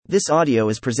This audio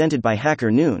is presented by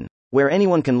Hacker Noon, where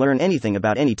anyone can learn anything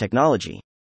about any technology.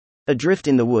 Adrift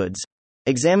in the Woods.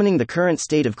 Examining the Current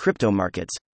State of Crypto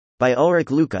Markets. By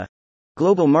Ulrich Luca.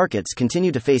 Global markets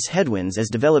continue to face headwinds as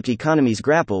developed economies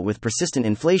grapple with persistent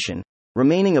inflation,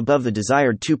 remaining above the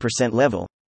desired 2% level.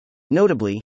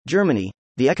 Notably, Germany,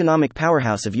 the economic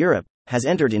powerhouse of Europe, has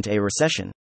entered into a recession.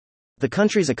 The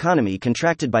country's economy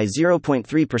contracted by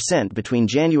 0.3% between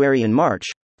January and March,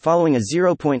 following a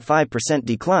 0.5%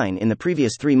 decline in the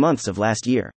previous 3 months of last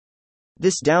year.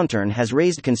 This downturn has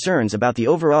raised concerns about the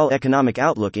overall economic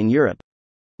outlook in Europe.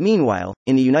 Meanwhile,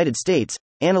 in the United States,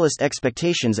 analyst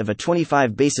expectations of a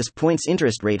 25 basis points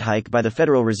interest rate hike by the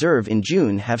Federal Reserve in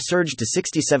June have surged to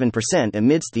 67%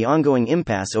 amidst the ongoing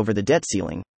impasse over the debt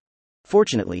ceiling.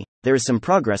 Fortunately, there is some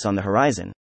progress on the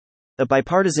horizon. A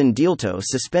bipartisan deal to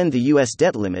suspend the U.S.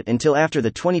 debt limit until after the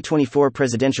 2024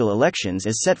 presidential elections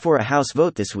is set for a House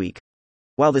vote this week.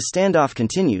 While the standoff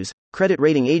continues, credit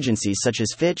rating agencies such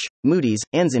as Fitch, Moody's,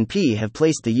 and S&P have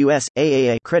placed the U.S.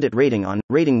 AAA credit rating on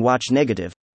rating watch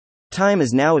negative. Time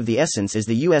is now of the essence as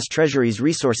the U.S. Treasury's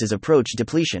resources approach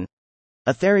depletion.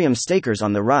 Ethereum stakers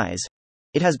on the rise.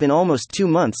 It has been almost 2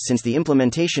 months since the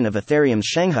implementation of Ethereum's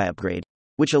Shanghai upgrade,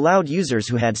 which allowed users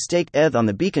who had staked ETH on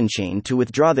the Beacon chain to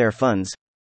withdraw their funds.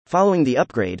 Following the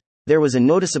upgrade, there was a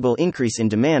noticeable increase in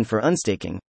demand for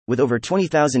unstaking, with over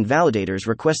 20,000 validators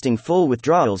requesting full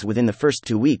withdrawals within the first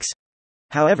 2 weeks.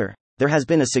 However, there has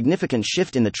been a significant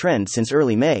shift in the trend since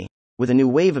early May, with a new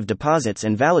wave of deposits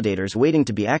and validators waiting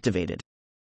to be activated.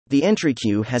 The entry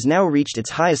queue has now reached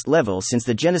its highest level since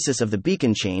the genesis of the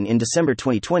Beacon chain in December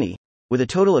 2020, with a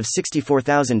total of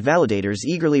 64,000 validators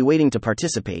eagerly waiting to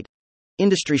participate.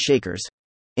 Industry shakers.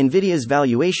 Nvidia's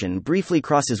valuation briefly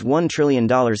crosses $1 trillion.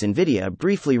 Nvidia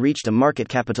briefly reached a market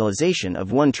capitalization of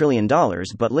 $1 trillion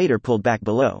but later pulled back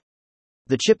below.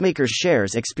 The chipmaker's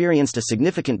shares experienced a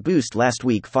significant boost last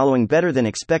week following better than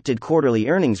expected quarterly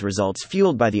earnings results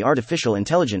fueled by the artificial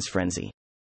intelligence frenzy.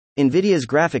 Nvidia's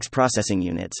graphics processing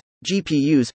units,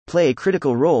 GPUs, play a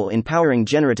critical role in powering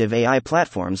generative AI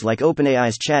platforms like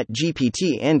OpenAI's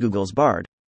ChatGPT and Google's Bard.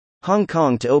 Hong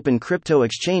Kong to open crypto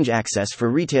exchange access for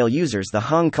retail users. The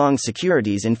Hong Kong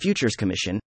Securities and Futures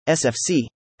Commission, SFC,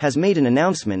 has made an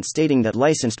announcement stating that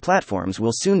licensed platforms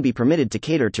will soon be permitted to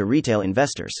cater to retail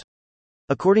investors.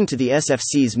 According to the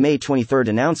SFC's May 23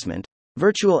 announcement,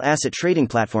 virtual asset trading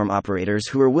platform operators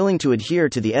who are willing to adhere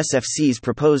to the SFC's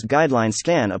proposed guidelines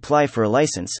can apply for a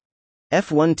license.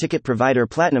 F1 ticket provider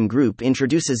Platinum Group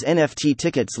introduces NFT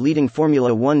tickets. Leading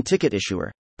Formula One ticket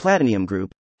issuer, Platinum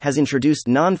Group, has introduced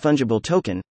non-fungible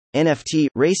token, NFT,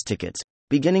 race tickets,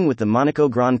 beginning with the Monaco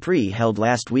Grand Prix held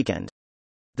last weekend.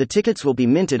 The tickets will be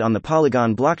minted on the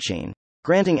Polygon blockchain,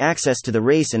 granting access to the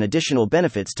race and additional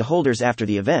benefits to holders after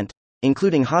the event,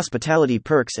 including hospitality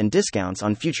perks and discounts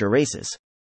on future races.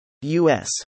 U.S.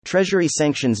 Treasury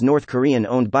sanctions North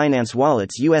Korean-owned Binance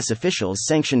wallets. U.S. officials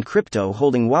sanctioned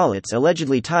crypto-holding wallets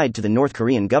allegedly tied to the North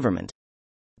Korean government.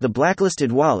 The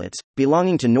blacklisted wallets,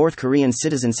 belonging to North Korean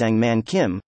citizen Sang-man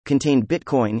Kim, contained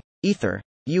Bitcoin, Ether,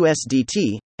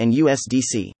 USDT, and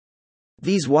USDC.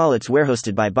 These wallets were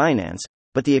hosted by Binance,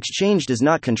 but the exchange does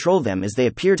not control them as they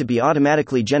appear to be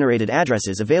automatically generated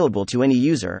addresses available to any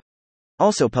user.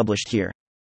 Also published here.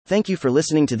 Thank you for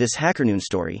listening to this HackerNoon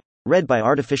story, read by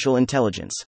Artificial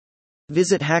Intelligence.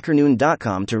 Visit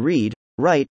hackernoon.com to read,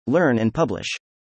 write, learn and publish.